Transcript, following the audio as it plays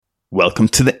Welcome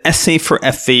to the Essay for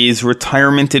FA's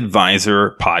Retirement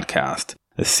Advisor podcast,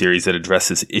 a series that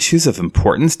addresses issues of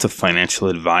importance to financial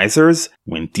advisors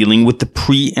when dealing with the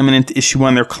preeminent issue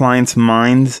on their clients'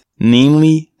 minds,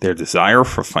 namely their desire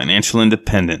for financial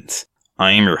independence.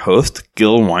 I am your host,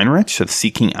 Gil Weinrich of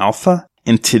Seeking Alpha,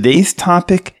 and today's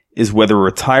topic is whether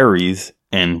retirees,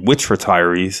 and which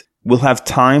retirees, will have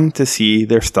time to see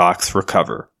their stocks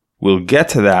recover. We'll get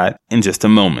to that in just a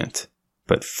moment.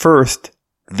 But first,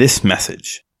 this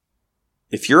message.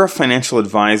 If you're a financial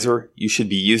advisor, you should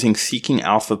be using Seeking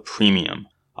Alpha Premium.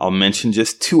 I'll mention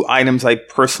just 2 items I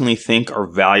personally think are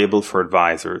valuable for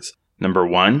advisors. Number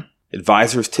 1,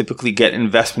 advisors typically get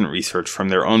investment research from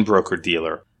their own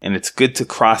broker-dealer, and it's good to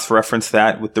cross-reference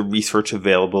that with the research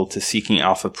available to Seeking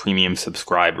Alpha Premium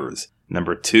subscribers.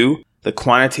 Number 2, the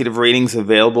quantitative ratings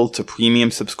available to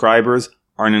premium subscribers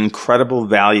are an incredible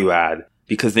value add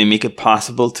because they make it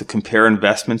possible to compare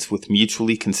investments with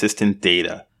mutually consistent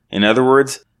data. In other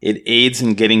words, it aids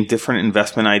in getting different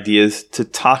investment ideas to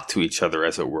talk to each other,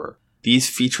 as it were. These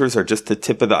features are just the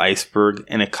tip of the iceberg,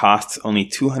 and it costs only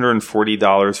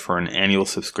 $240 for an annual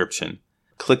subscription.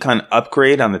 Click on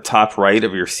Upgrade on the top right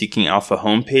of your Seeking Alpha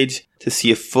homepage to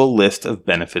see a full list of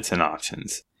benefits and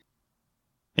options.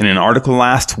 In an article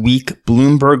last week,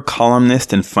 Bloomberg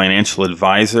columnist and financial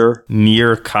advisor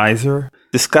Nir Kaiser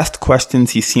discussed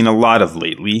questions he's seen a lot of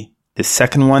lately. His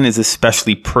second one is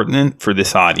especially pertinent for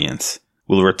this audience.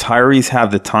 Will retirees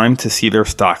have the time to see their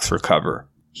stocks recover?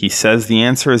 He says the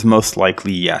answer is most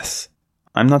likely yes.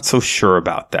 I'm not so sure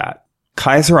about that.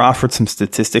 Kaiser offered some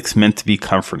statistics meant to be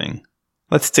comforting.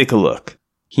 Let's take a look.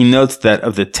 He notes that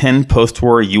of the 10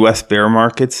 post-war U.S. bear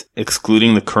markets,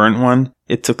 excluding the current one,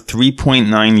 it took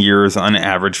 3.9 years on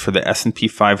average for the S&P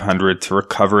 500 to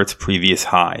recover its previous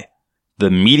high.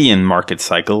 The median market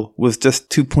cycle was just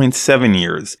 2.7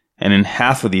 years, and in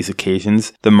half of these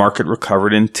occasions, the market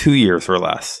recovered in 2 years or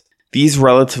less. These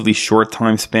relatively short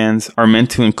time spans are meant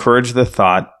to encourage the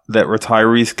thought that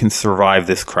retirees can survive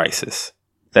this crisis.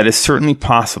 That is certainly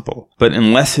possible, but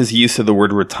unless his use of the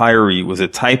word retiree was a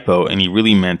typo and he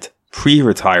really meant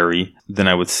pre-retiree, then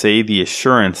I would say the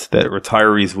assurance that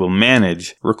retirees will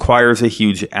manage requires a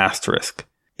huge asterisk.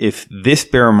 If this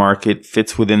bear market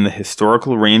fits within the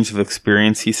historical range of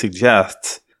experience he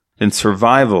suggests, then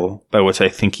survival, by which I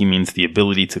think he means the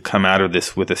ability to come out of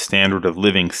this with a standard of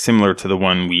living similar to the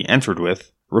one we entered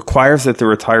with, requires that the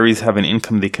retirees have an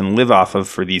income they can live off of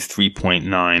for these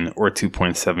 3.9 or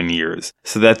 2.7 years,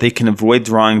 so that they can avoid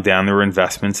drawing down their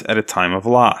investments at a time of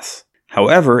loss.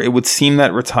 However, it would seem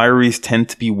that retirees tend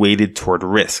to be weighted toward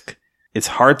risk. It's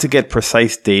hard to get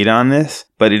precise data on this,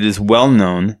 but it is well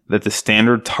known that the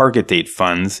standard target date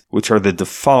funds, which are the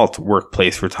default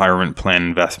workplace retirement plan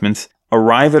investments,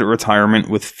 arrive at retirement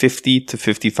with 50 to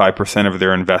 55% of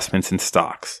their investments in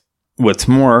stocks. What's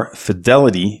more,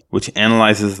 Fidelity, which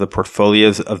analyzes the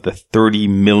portfolios of the 30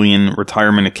 million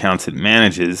retirement accounts it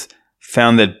manages,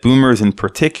 found that boomers in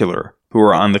particular, who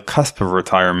are on the cusp of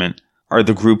retirement, are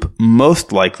the group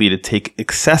most likely to take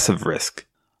excessive risk.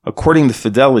 According to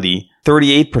Fidelity,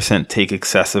 38% take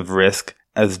excessive risk,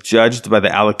 as judged by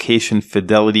the allocation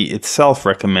Fidelity itself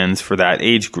recommends for that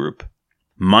age group.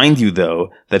 Mind you, though,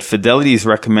 that Fidelity's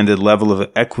recommended level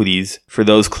of equities for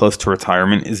those close to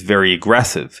retirement is very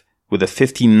aggressive, with a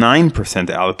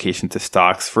 59% allocation to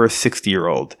stocks for a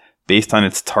 60-year-old, based on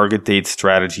its target date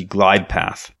strategy glide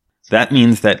path. That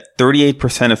means that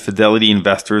 38% of Fidelity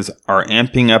investors are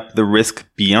amping up the risk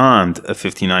beyond a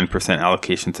 59%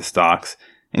 allocation to stocks,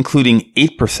 including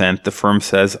 8% the firm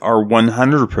says are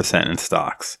 100% in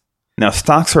stocks. Now,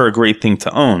 stocks are a great thing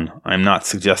to own. I'm not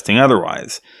suggesting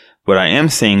otherwise. What I am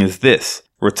saying is this.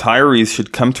 Retirees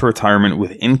should come to retirement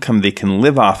with income they can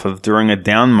live off of during a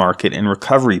down market and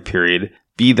recovery period,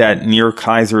 be that near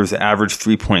Kaiser's average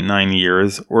 3.9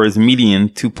 years or his median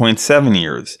 2.7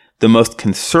 years. The most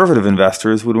conservative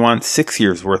investors would want 6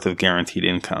 years worth of guaranteed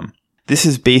income. This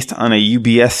is based on a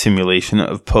UBS simulation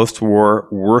of post-war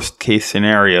worst-case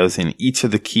scenarios in each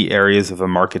of the key areas of a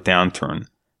market downturn.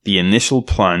 The initial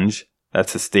plunge,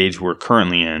 that's the stage we're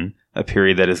currently in, a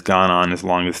period that has gone on as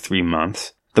long as 3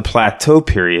 months. The plateau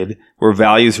period, where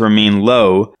values remain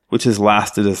low, which has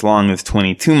lasted as long as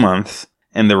 22 months.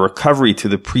 And the recovery to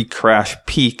the pre-crash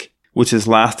peak, which has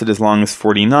lasted as long as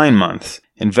 49 months.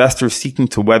 Investors seeking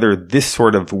to weather this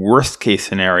sort of worst-case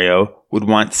scenario would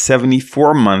want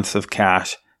 74 months of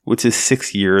cash, which is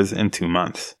 6 years and 2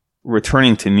 months.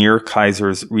 Returning to Nir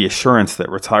Kaiser's reassurance that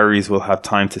retirees will have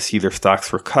time to see their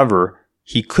stocks recover,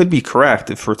 he could be correct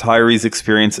if retirees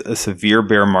experience a severe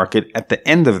bear market at the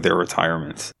end of their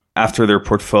retirements. after their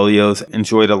portfolios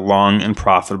enjoyed a long and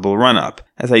profitable run-up,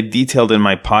 as I detailed in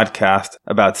my podcast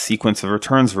about sequence of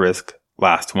returns risk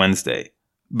last Wednesday.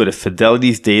 But if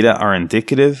Fidelity's data are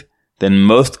indicative, then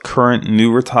most current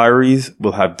new retirees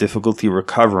will have difficulty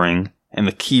recovering, and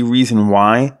the key reason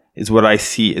why is what I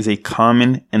see as a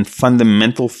common and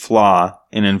fundamental flaw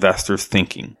in investors'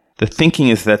 thinking. The thinking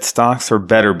is that stocks are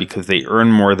better because they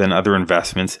earn more than other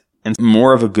investments, and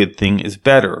more of a good thing is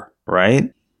better,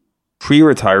 right?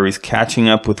 Pre-retirees catching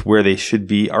up with where they should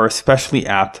be are especially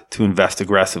apt to invest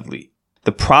aggressively.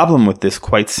 The problem with this,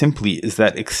 quite simply, is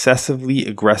that excessively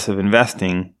aggressive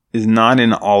investing is not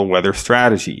an all-weather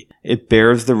strategy. It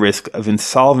bears the risk of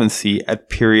insolvency at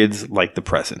periods like the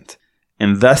present.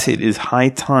 And thus it is high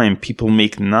time people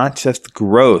make not just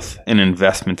growth an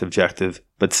investment objective,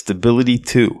 but stability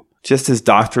too. Just as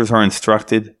doctors are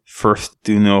instructed, first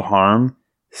do no harm,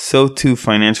 so too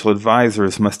financial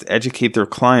advisors must educate their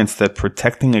clients that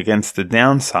protecting against the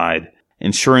downside,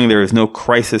 ensuring there is no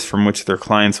crisis from which their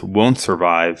clients won't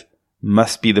survive,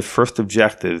 must be the first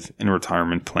objective in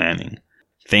retirement planning.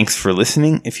 Thanks for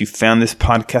listening. If you found this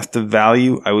podcast of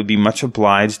value, I would be much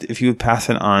obliged if you would pass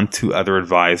it on to other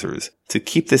advisors to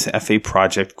keep this FA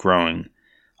project growing.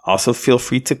 Also, feel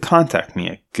free to contact me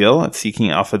at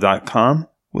gil@seekingalpha.com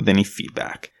with any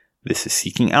feedback. This is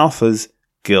Seeking Alpha's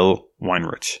Gil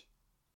Weinrich.